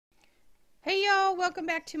Hey y'all, welcome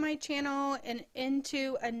back to my channel and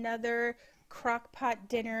into another crock-pot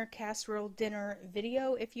dinner, casserole dinner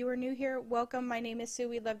video. If you are new here, welcome. My name is Sue.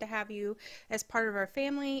 We'd love to have you as part of our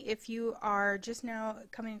family. If you are just now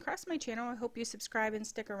coming across my channel, I hope you subscribe and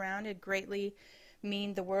stick around. It greatly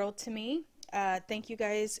mean the world to me. Thank you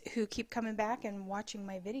guys who keep coming back and watching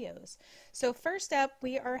my videos. So first up,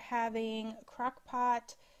 we are having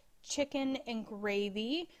crock-pot chicken and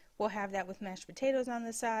gravy. We'll have that with mashed potatoes on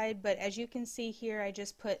the side, but as you can see here, I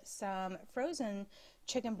just put some frozen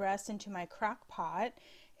chicken breast into my crock pot,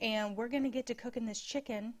 and we're going to get to cooking this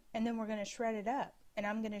chicken, and then we're going to shred it up, and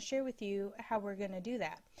I'm going to share with you how we're going to do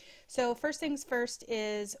that. So first things first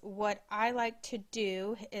is what I like to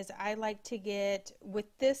do is I like to get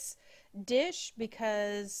with this dish,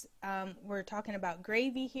 because we're talking about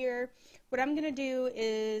gravy here, what I'm going to do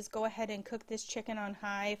is go ahead and cook this chicken on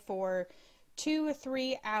high for 2 or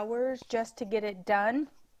 3 hours just to get it done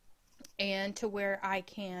and to where I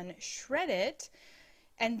can shred it.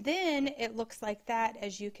 And then it looks like that,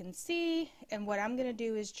 as you can see. And what I'm going to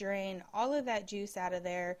do is drain all of that juice out of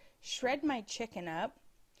there, shred my chicken up,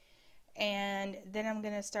 and then I'm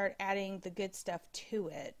going to start adding the good stuff to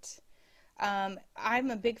it. I'm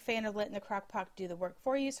a big fan of letting the crock pot do the work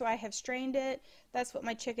for you, so I have strained it. That's what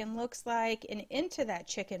my chicken looks like, and into that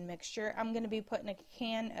chicken mixture I'm going to be putting a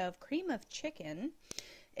can of cream of chicken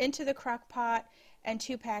into the crock pot and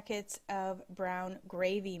 2 packets of brown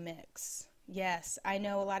gravy mix. Yes, I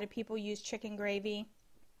know a lot of people use chicken gravy.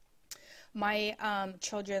 My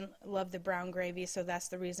children love the brown gravy, so that's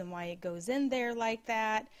the reason why it goes in there like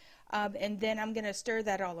that. And then I'm going to stir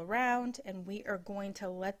that all around, and we are going to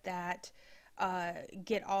let that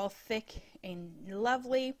get all thick and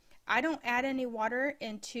lovely. I don't add any water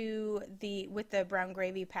into with the brown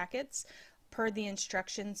gravy packets per the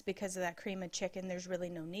instructions because of that cream of chicken. There's really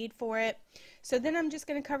no need for it. So then I'm just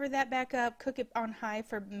going to cover that back up, cook it on high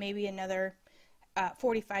for maybe another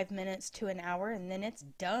 45 minutes to an hour, and then it's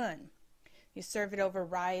done. You serve it over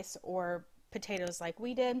rice or potatoes like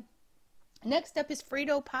we did. Next up is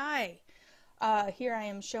Frito pie. Here I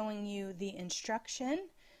am showing you the instructions.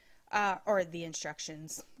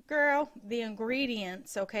 Girl, the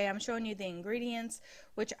ingredients. Okay, I'm showing you the ingredients,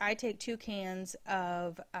 which I take 2 cans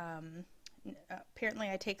of, apparently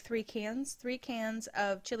I take 3 cans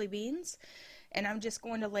of chili beans, and I'm just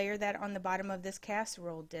going to layer that on the bottom of this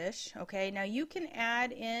casserole dish. Okay, now you can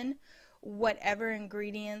add in whatever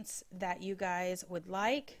ingredients that you guys would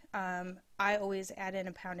like. I always add in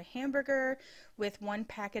a pound of hamburger with 1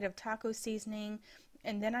 packet of taco seasoning,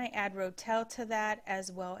 and then I add Rotel to that,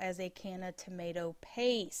 as well as a can of tomato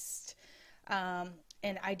paste.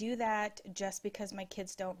 And I do that just because my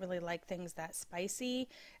kids don't really like things that spicy,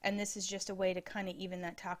 and this is just a way to kind of even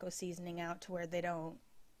that taco seasoning out to where they don't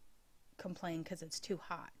complain because it's too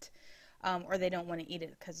hot. Or they don't want to eat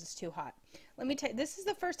it because it's too hot. Let me tell you, this is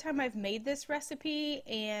the first time I've made this recipe,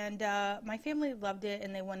 and my family loved it,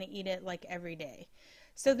 and they want to eat it like every day.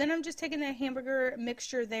 So then I'm just taking the hamburger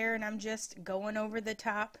mixture there, and I'm just going over the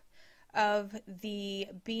top of the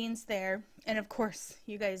beans there. And of course,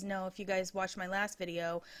 you guys know, if you guys watched my last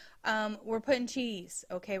video, we're putting cheese.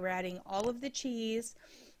 Okay, we're adding all of the cheese.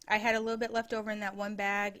 I had a little bit left over in that one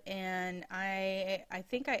bag, and I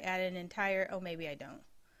think I added an entire, oh, maybe I don't.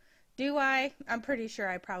 Do I? I'm pretty sure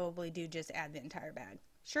I probably do just add the entire bag.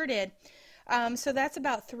 Sure did. So that's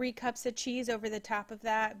about 3 cups of cheese over the top of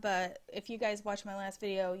that, but if you guys watched my last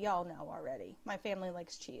video, y'all know already. My family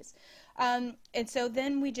likes cheese. And so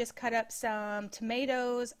then we just cut up some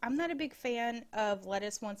tomatoes. I'm not a big fan of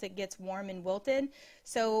lettuce once it gets warm and wilted,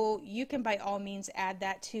 so you can by all means add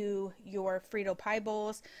that to your Frito pie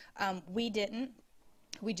bowls. We didn't.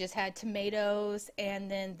 We just had tomatoes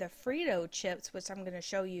and then the Frito chips, which I'm going to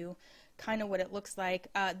show you kind of what it looks like.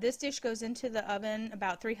 This dish goes into the oven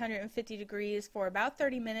about 350 degrees for about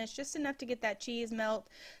 30 minutes, just enough to get that cheese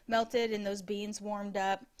melted and those beans warmed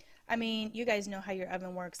up. I mean, you guys know how your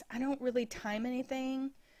oven works. I don't really time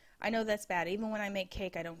anything. I know that's bad. Even when I make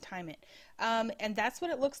cake, I don't time it. And that's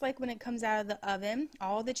what it looks like when it comes out of the oven.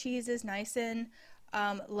 All the cheese is nice and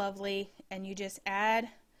lovely, and you just add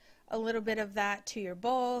a little bit of that to your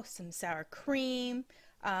bowl, some sour cream.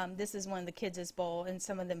 This is one of the kids' bowl, and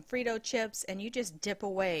some of them Frito chips, and you just dip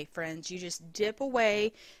away, friends. You just dip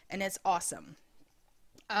away, and it's awesome.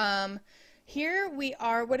 Here we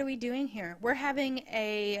are. What are we doing here? We're having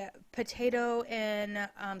a potato and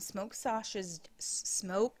smoked sausage.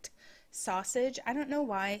 I don't know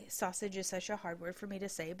why sausage is such a hard word for me to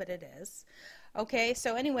say, but it is. Okay,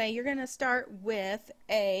 so anyway, you're going to start with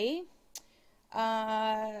a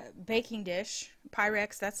baking dish,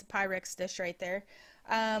 Pyrex. That's a Pyrex dish right there.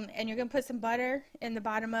 And you're going to put some butter in the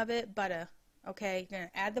bottom of it. Butter. Okay, you're going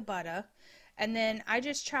to add the butter. And then I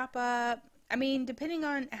just chop up, I mean, depending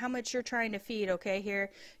on how much you're trying to feed, okay,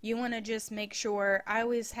 here, you want to just make sure, I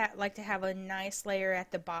always like to have a nice layer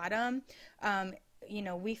at the bottom. You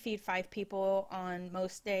know, we feed 5 people on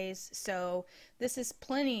most days, so this is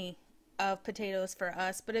plenty of potatoes for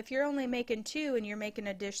us. But if you're only making 2 and you're making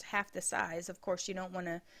a dish half the size, of course you don't want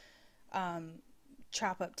to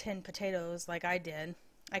chop up 10 potatoes like I did.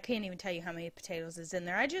 I can't even tell you how many potatoes is in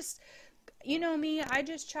there. I just, you know me, I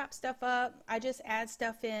just chop stuff up. I just add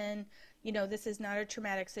stuff in. You know, this is not a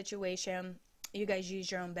traumatic situation. You guys use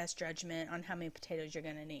your own best judgment on how many potatoes you're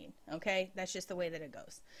going to need. Okay? That's just the way that it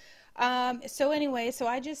goes. So anyway, so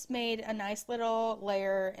I just made a nice little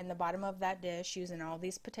layer in the bottom of that dish using all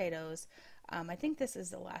these potatoes. I think this is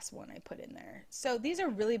the last one I put in there. So these are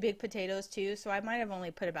really big potatoes too, so I might have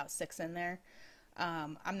only put about 6 in there.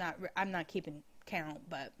 I'm not keeping count,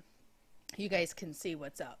 but you guys can see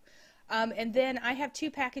what's up. And then I have 2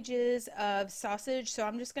 packages of sausage, so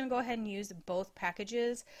I'm just going to go ahead and use both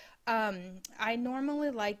packages. I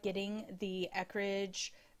normally like getting the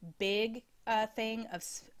Eckrich big thing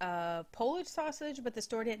of Polish sausage, but the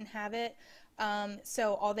store didn't have it.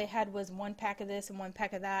 So all they had was 1 pack of this and 1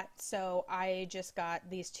 pack of that, so I just got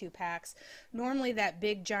these 2 packs. Normally that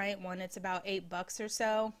big giant one, it's about $8 or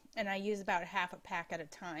so, and I use about half a pack at a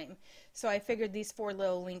time. So I figured these 4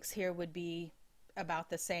 little links here would be about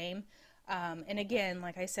the same. And again,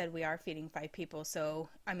 like I said, we are feeding 5 people, so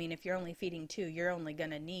I mean, if you're only feeding 2, you're only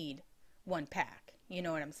gonna need 1 pack. You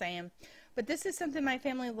know what I'm saying? But this is something my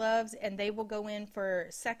family loves, and they will go in for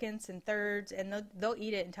seconds and thirds, and they'll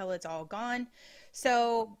eat it until it's all gone.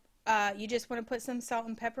 So you just want to put some salt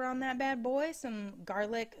and pepper on that bad boy, some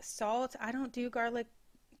garlic salt. I don't do garlic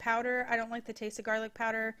powder. I don't like the taste of garlic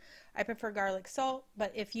powder. I prefer garlic salt.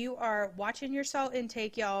 But if you are watching your salt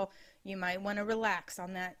intake, y'all, you might want to relax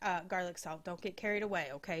on that garlic salt. Don't get carried away,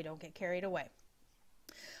 okay? Don't get carried away.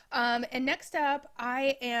 And next up,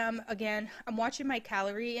 I'm watching my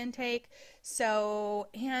calorie intake. So,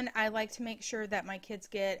 and I like to make sure that my kids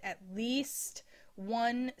get at least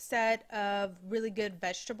 1 set of really good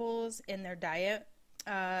vegetables in their diet,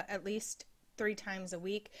 at least 3 times a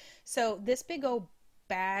week. So this big old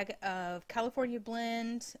bag of California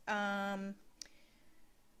blend,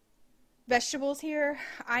 vegetables here,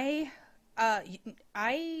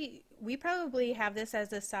 we probably have this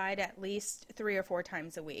as a side at least 3 or 4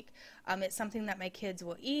 times a week. It's something that my kids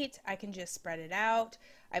will eat. I can just spread it out.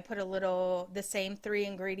 I put the same 3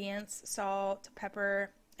 ingredients, salt,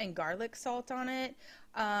 pepper, and garlic salt on it.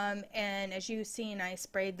 And as you've seen, I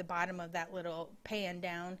sprayed the bottom of that little pan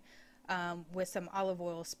down with some olive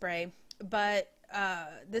oil spray. But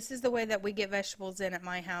this is the way that we get vegetables in at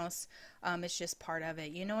my house. It's just part of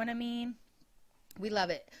it. You know what I mean? We love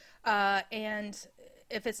it. And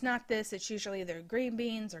if it's not this, it's usually either green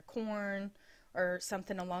beans or corn or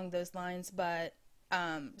something along those lines. But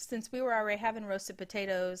since we were already having roasted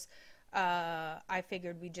potatoes, I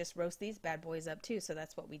figured we'd just roast these bad boys up too. So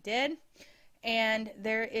that's what we did. And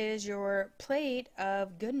there is your plate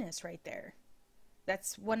of goodness right there.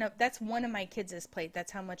 That's one of my kids' plate.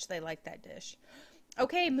 That's how much they like that dish.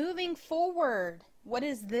 Okay, moving forward. What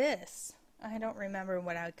is this? I don't remember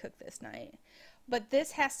what I cooked this night. But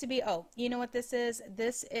this has to be, oh, you know what this is?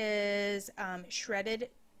 This is shredded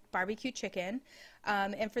barbecue chicken.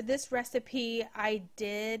 And for this recipe, I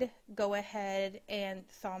did go ahead and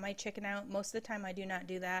thaw my chicken out. Most of the time, I do not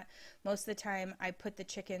do that. Most of the time, I put the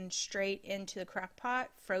chicken straight into the crock pot,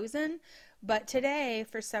 frozen. But today,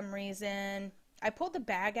 for some reason, I pulled the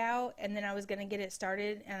bag out, and then I was going to get it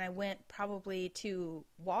started, and I went probably to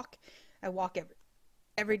walk. I walk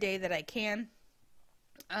every day that I can.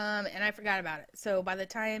 And I forgot about it. So by the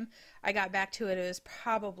time I got back to it, it was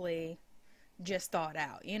probably just thawed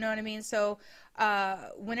out. You know what I mean? So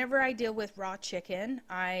whenever I deal with raw chicken,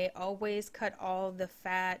 I always cut all the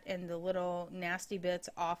fat and the little nasty bits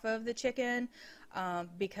off of the chicken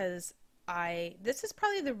because this is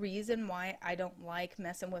probably the reason why I don't like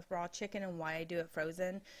messing with raw chicken and why I do it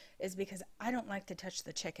frozen, is because I don't like to touch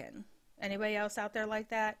the chicken. Anybody else out there like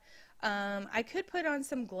that? I could put on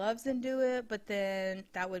some gloves and do it, but then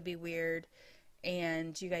that would be weird,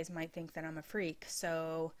 and you guys might think that I'm a freak.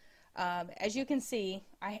 So, as you can see,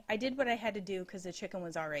 I did what I had to do because the chicken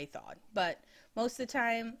was already thawed, but most of the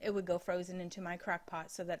time it would go frozen into my crock pot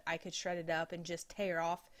so that I could shred it up and just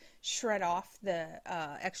shred off the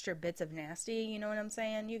extra bits of nasty, you know what I'm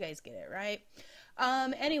saying? You guys get it, right?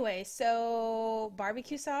 Anyway, so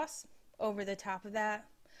barbecue sauce over the top of that.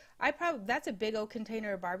 That's a big old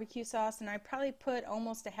container of barbecue sauce, and I probably put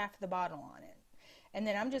almost a half of the bottle on it. And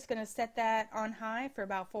then I'm just going to set that on high for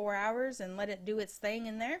about 4 hours and let it do its thing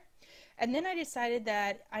in there. And then I decided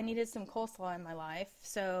that I needed some coleslaw in my life.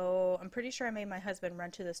 So I'm pretty sure I made my husband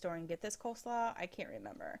run to the store and get this coleslaw. I can't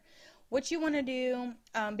remember. What you want to do,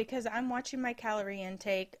 because I'm watching my calorie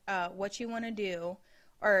intake, what you want to do,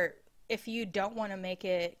 or if you don't want to make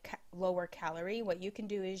it lower calorie, what you can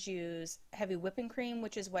do is use heavy whipping cream,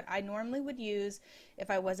 which is what I normally would use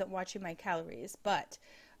if I wasn't watching my calories. But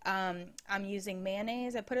I'm using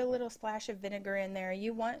mayonnaise. I put a little splash of vinegar in there.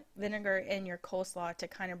 You want vinegar in your coleslaw to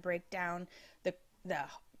kind of break down the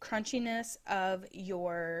crunchiness of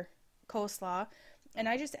your coleslaw. And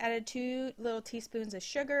I just added 2 little teaspoons of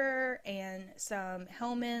sugar and some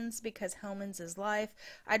Hellmann's, because Hellmann's is life.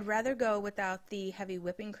 I'd rather go without the heavy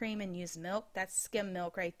whipping cream and use milk. That's skim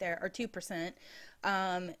milk right there, or 2%.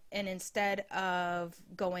 And instead of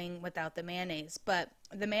going without the mayonnaise. But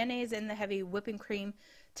the mayonnaise and the heavy whipping cream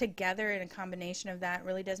together in a combination of that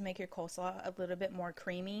really does make your coleslaw a little bit more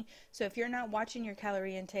creamy. So if you're not watching your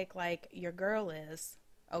calorie intake like your girl is,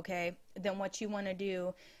 okay, then what you want to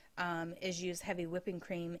do is use heavy whipping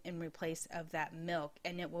cream in replace of that milk,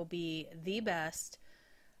 and it will be the best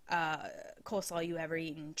coleslaw you ever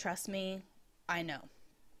eaten. Trust me, I know.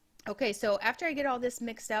 Okay, so after I get all this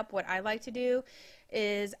mixed up, what I like to do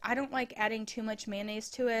is I don't like adding too much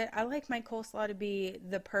mayonnaise to it. I like my coleslaw to be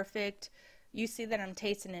the perfect. You see that I'm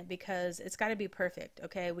tasting it because it's got to be perfect.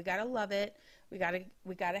 Okay, we got to love it. We got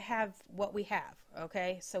to have what we have.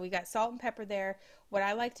 Okay, so we got salt and pepper there. What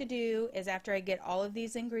I like to do is after I get all of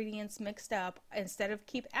these ingredients mixed up, instead of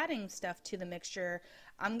keep adding stuff to the mixture,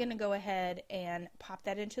 I'm going to go ahead and pop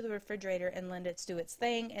that into the refrigerator and let it do its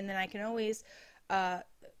thing. And then I can always,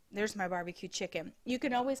 there's my barbecue chicken. You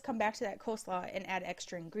can always come back to that coleslaw and add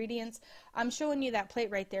extra ingredients. I'm showing you that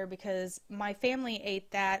plate right there because my family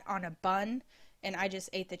ate that on a bun, and I just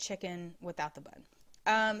ate the chicken without the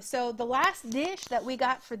bun. So the last dish that we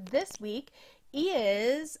got for this week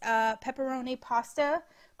is pepperoni pasta,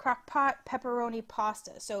 crock-pot pepperoni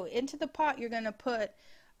pasta. So into the pot you're going to put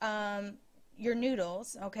your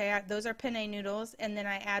noodles, okay, those are penne noodles, and then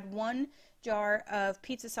I add 1 jar of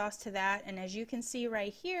pizza sauce to that. And as you can see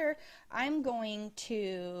right here, I'm going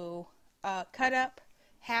to cut up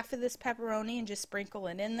half of this pepperoni and just sprinkle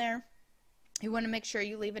it in there. You want to make sure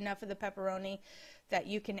you leave enough of the pepperoni that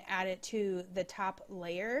you can add it to the top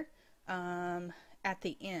layer at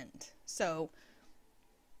the end. So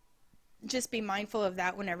just be mindful of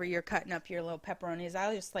that whenever you're cutting up your little pepperonis.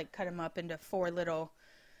 I'll just like cut them up into 4 little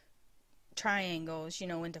triangles, you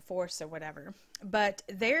know, into 4ths or whatever. But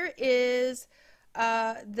there is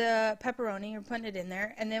the pepperoni. You're putting it in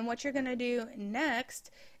there, and then what you're going to do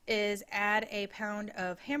next is add a pound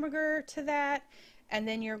of hamburger to that, and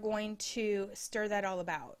then you're going to stir that all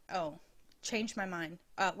about. Oh, changed my mind.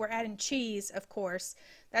 We're adding cheese, of course.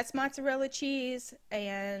 That's mozzarella cheese,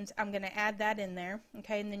 and I'm going to add that in there.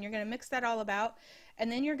 Okay, and then you're going to mix that all about,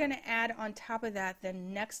 and then you're going to add on top of that the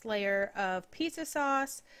next layer of pizza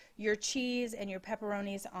sauce, your cheese, and your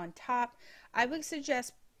pepperonis on top. I would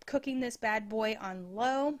suggest cooking this bad boy on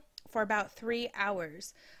low for about 3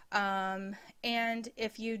 hours. And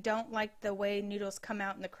if you don't like the way noodles come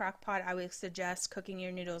out in the crock pot, I would suggest cooking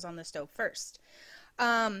your noodles on the stove first.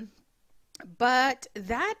 But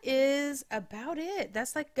that is about it.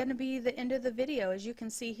 That's like going to be the end of the video. As you can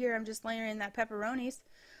see here, I'm just layering that pepperonis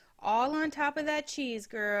all on top of that cheese,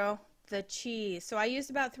 girl. The cheese. So I used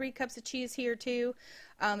about 3 cups of cheese here too.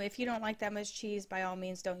 If you don't like that much cheese, by all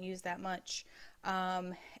means don't use that much.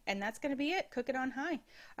 And that's going to be it. Cook it on high.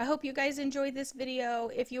 I hope you guys enjoyed this video.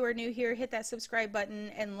 If you are new here, hit that subscribe button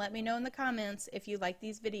and let me know in the comments if you like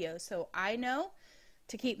these videos so I know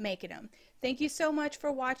to keep making them. Thank you so much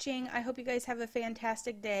for watching. I hope you guys have a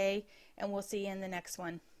fantastic day, and we'll see you in the next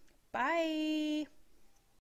one. Bye!